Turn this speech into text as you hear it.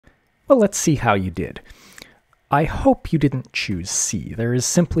Well, let's see how you did. I hope you didn't choose C. There is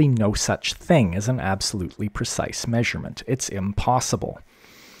simply no such thing as an absolutely precise measurement. It's impossible.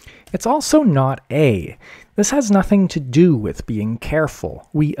 It's also not A. This has nothing to do with being careful.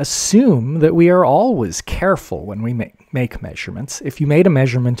 We assume that we are always careful when we make measurements. If you made a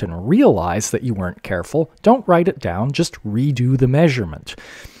measurement and realize that you weren't careful, don't write it down, just redo the measurement.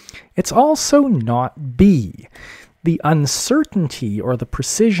 It's also not B. The uncertainty or the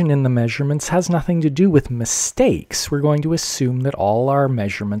precision in the measurements has nothing to do with mistakes. We're going to assume that all our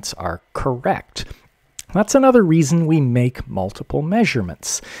measurements are correct. That's another reason we make multiple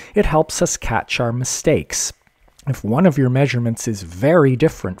measurements. It helps us catch our mistakes. If one of your measurements is very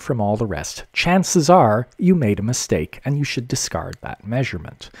different from all the rest, chances are you made a mistake and you should discard that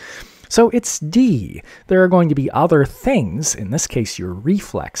measurement. So it's D. There are going to be other things, in this case your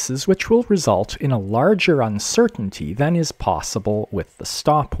reflexes, which will result in a larger uncertainty than is possible with the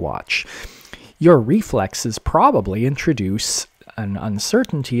stopwatch. Your reflexes probably introduce an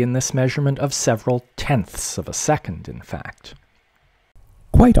uncertainty in this measurement of several tenths of a second, in fact.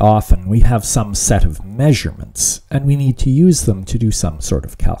 Quite often we have some set of measurements, and we need to use them to do some sort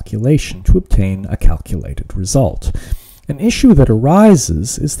of calculation to obtain a calculated result. An issue that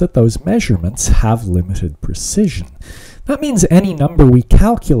arises is that those measurements have limited precision. That means any number we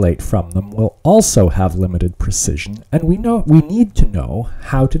calculate from them will also have limited precision, and we need to know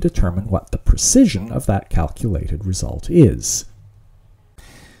how to determine what the precision of that calculated result is.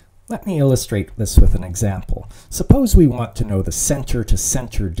 Let me illustrate this with an example. Suppose we want to know the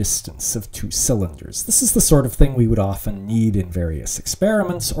center-to-center distance of two cylinders. This is the sort of thing we would often need in various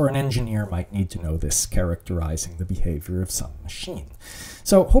experiments, or an engineer might need to know this characterizing the behavior of some machine.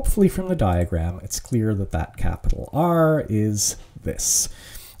 So hopefully from the diagram it's clear that that capital R is this.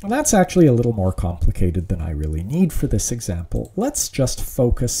 Well, that's actually a little more complicated than I really need for this example. Let's just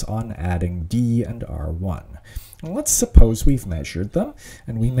focus on adding D and R1. Well, let's suppose we've measured them,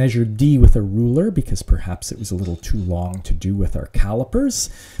 and we measured D with a ruler because perhaps it was a little too long to do with our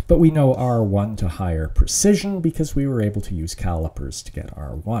calipers, but we know R1 to higher precision because we were able to use calipers to get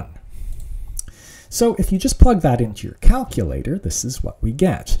R1. So if you just plug that into your calculator, this is what we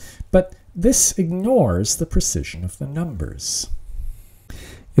get, but this ignores the precision of the numbers.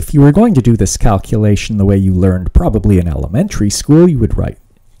 If you were going to do this calculation the way you learned probably in elementary school, you would write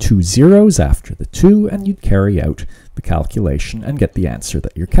 2 zeros after the 2, and you'd carry out the calculation and get the answer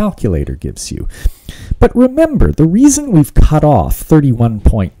that your calculator gives you. But remember, the reason we've cut off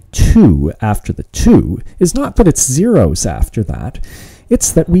 31.2 after the 2 is not that it's zeros after that,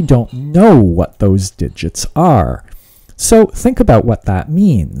 it's that we don't know what those digits are. So think about what that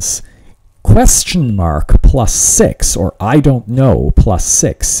means. Question mark plus 6, or I don't know plus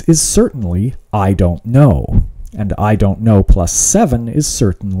 6, is certainly I don't know. And I don't know plus 7 is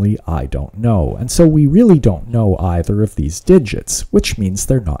certainly I don't know. And so we really don't know either of these digits, which means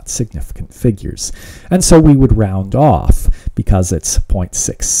they're not significant figures. And so we would round off. Because it's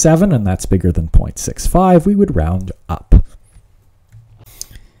 0.67 and that's bigger than 0.65, we would round up.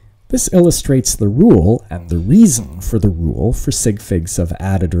 This illustrates the rule and the reason for the rule for sig figs of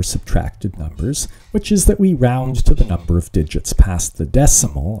added or subtracted numbers, which is that we round to the number of digits past the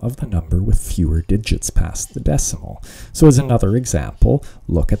decimal of the number with fewer digits past the decimal. So as another example,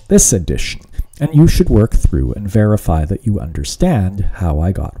 look at this addition, and you should work through and verify that you understand how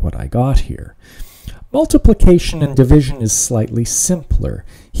I got what I got here. Multiplication and division is slightly simpler.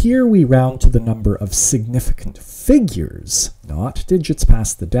 Here we round to the number of significant figures, not digits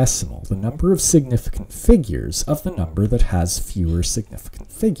past the decimal, the number of significant figures of the number that has fewer significant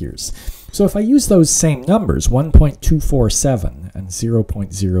figures. So if I use those same numbers, 1.247 and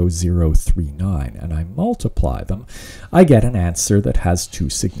 0.0039, and I multiply them, I get an answer that has two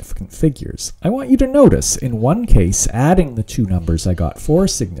significant figures. I want you to notice, in one case, adding the two numbers, I got 4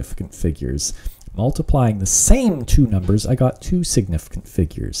 significant figures. Multiplying the same two numbers, I got 2 significant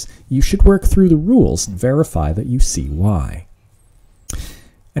figures. You should work through the rules and verify that you see why.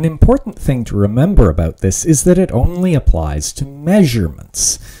 An important thing to remember about this is that it only applies to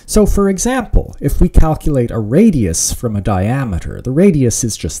measurements. So for example, if we calculate a radius from a diameter, the radius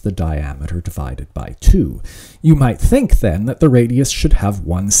is just the diameter divided by 2. You might think then that the radius should have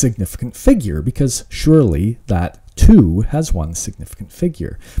 1 significant figure, because surely that 2 has 1 significant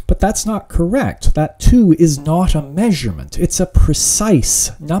figure. But that's not correct. That 2 is not a measurement. It's a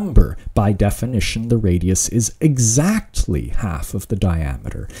precise number. By definition, the radius is exactly half of the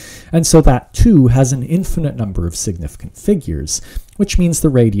diameter. And so that 2 has an infinite number of significant figures, which means the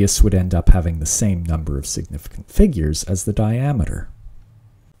radius would end up having the same number of significant figures as the diameter.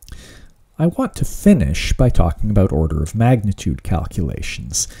 I want to finish by talking about order of magnitude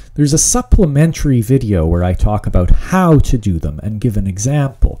calculations. There's a supplementary video where I talk about how to do them and give an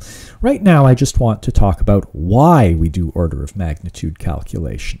example. Right now, I just want to talk about why we do order of magnitude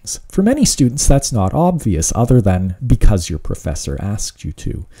calculations. For many students, that's not obvious other than because your professor asked you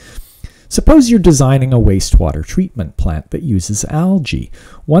to. Suppose you're designing a wastewater treatment plant that uses algae.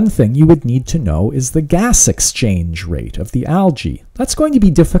 One thing you would need to know is the gas exchange rate of the algae. That's going to be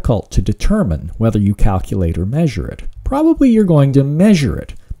difficult to determine whether you calculate or measure it. Probably you're going to measure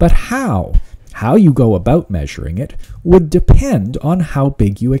it, but how? How you go about measuring it would depend on how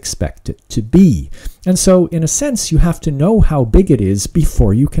big you expect it to be. And so, in a sense, you have to know how big it is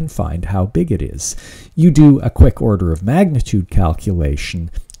before you can find how big it is. You do a quick order of magnitude calculation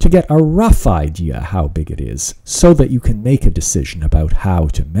to get a rough idea how big it is, so that you can make a decision about how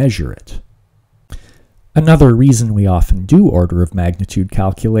to measure it. Another reason we often do order of magnitude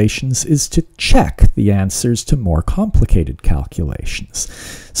calculations is to check the answers to more complicated calculations.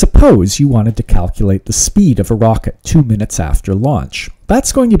 Suppose you wanted to calculate the speed of a rocket 2 minutes after launch.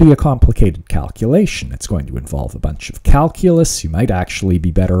 That's going to be a complicated calculation. It's going to involve a bunch of calculus. You might actually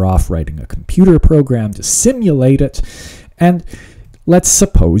be better off writing a computer program to simulate it. And let's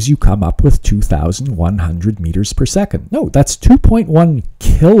suppose you come up with 2,100 meters per second. No, that's 2.1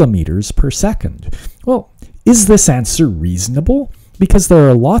 kilometers per second. Well, is this answer reasonable? Because there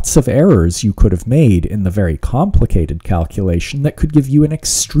are lots of errors you could have made in the very complicated calculation that could give you an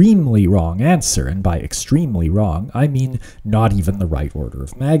extremely wrong answer. And by extremely wrong, I mean not even the right order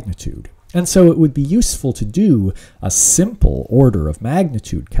of magnitude. And so it would be useful to do a simple order of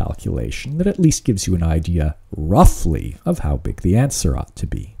magnitude calculation that at least gives you an idea, roughly, of how big the answer ought to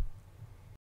be.